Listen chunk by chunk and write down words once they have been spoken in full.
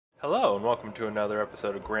Hello and welcome to another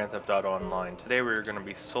episode of Grand Theft Auto Online. Today we're going to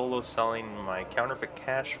be solo selling my counterfeit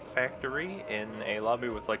cash factory in a lobby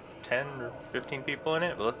with like 10 or 15 people in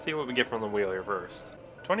it, but let's see what we get from the wheel here first.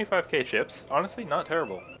 25k chips, honestly not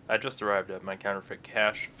terrible. I just arrived at my counterfeit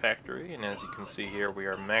cash factory, and as you can see here we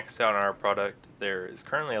are maxed out on our product. There is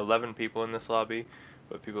currently 11 people in this lobby,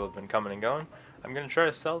 but people have been coming and going. I'm going to try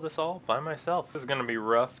to sell this all by myself. This is going to be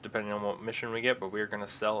rough depending on what mission we get, but we're going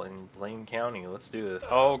to sell in Blaine County. Let's do this.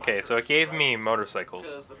 Okay, so it gave me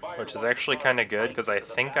motorcycles, which is actually kind of good because I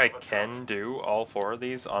think I can do all four of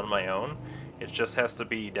these on my own. It just has to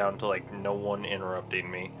be down to like no one interrupting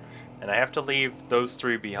me. And I have to leave those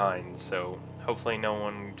three behind, so hopefully no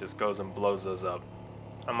one just goes and blows those up.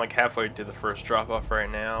 I'm like halfway to the first drop off right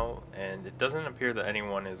now, and it doesn't appear that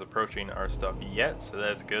anyone is approaching our stuff yet, so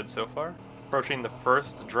that's good so far. Approaching the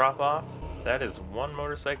first drop off, that is one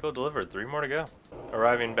motorcycle delivered, 3 more to go.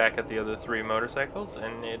 Arriving back at the other 3 motorcycles,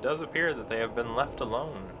 and it does appear that they have been left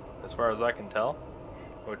alone, as far as I can tell,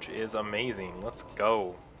 which is amazing. Let's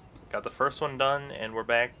go. Got the first one done, and we're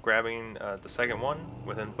back grabbing the second one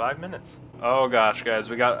within 5 minutes. Oh gosh, guys,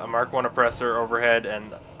 we got a Mark 1 oppressor overhead,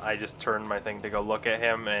 and I just turned my thing to go look at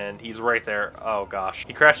him, and he's right there. Oh gosh.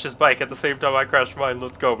 He crashed his bike at the same time I crashed mine.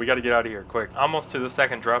 Let's go. We gotta get out of here, quick. Almost to the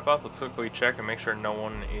second drop-off. Let's quickly check and make sure no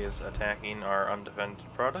one is attacking our undefended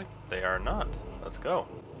product. They are not. Let's go.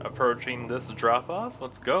 Approaching this drop-off.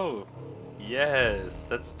 Let's go. Yes,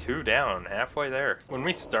 that's 2 down, halfway there. When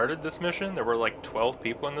we started this mission, there were like 12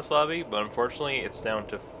 people in this lobby, but unfortunately it's down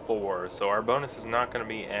to 4, so our bonus is not going to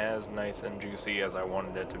be as nice and juicy as I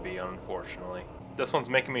wanted it to be, unfortunately. This one's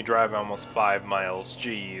making me drive almost 5 miles,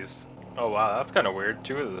 jeez. Oh wow, that's kind of weird.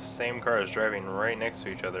 2 of the same cars driving right next to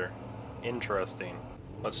each other. Interesting.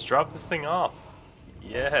 Let's drop this thing off.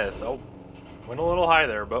 Yes, oh, went a little high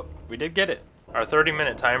there, but we did get it. Our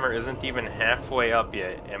 30-minute timer isn't even halfway up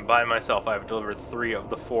yet, and by myself I've delivered 3 of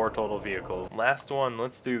the 4 total vehicles. Last one,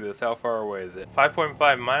 let's do this. How far away is it?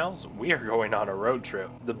 5.5 miles? We are going on a road trip.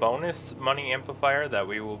 The bonus money amplifier that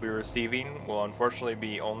we will be receiving will unfortunately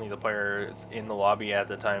be only the players in the lobby at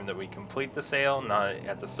the time that we complete the sale, not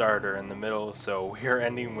at the start or in the middle, so we're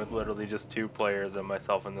ending with literally just 2 players and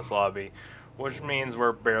myself in this lobby, which means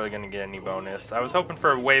we're barely going to get any bonus. I was hoping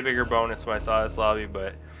for a way bigger bonus when I saw this lobby,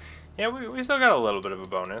 but yeah, we still got a little bit of a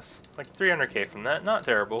bonus. Like 300k from that, not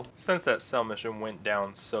terrible. Since that sell mission went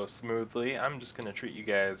down so smoothly, I'm just going to treat you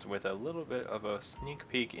guys with a little bit of a sneak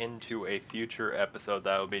peek into a future episode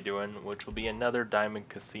that I'll be doing, which will be another Diamond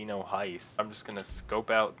Casino heist. I'm just going to scope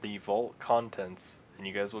out the vault contents, and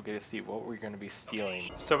you guys will get to see what we're going to be stealing.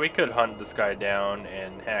 So we could hunt this guy down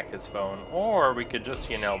and hack his phone, or we could just,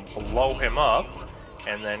 you know, blow him up,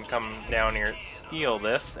 and then come down here, steal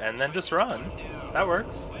this, and then just run. That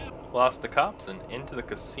works. Lost the cops, and into the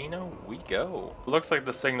casino we go. Looks like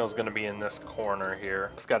the signal's gonna be in this corner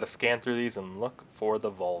here. Just gotta scan through these and look for the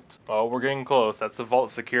vault. Oh, we're getting close. That's the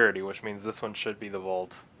vault security, which means this one should be the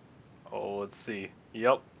vault. Oh, let's see.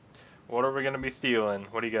 Yep. What are we gonna be stealing?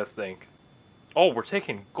 What do you guys think? Oh, we're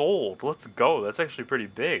taking gold. Let's go. That's actually pretty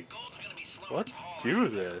big. Let's do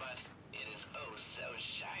this.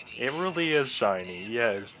 It really is shiny,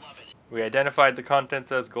 yes. We identified the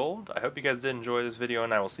contents as gold. I hope you guys did enjoy this video,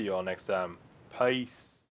 and I will see you all next time. Peace.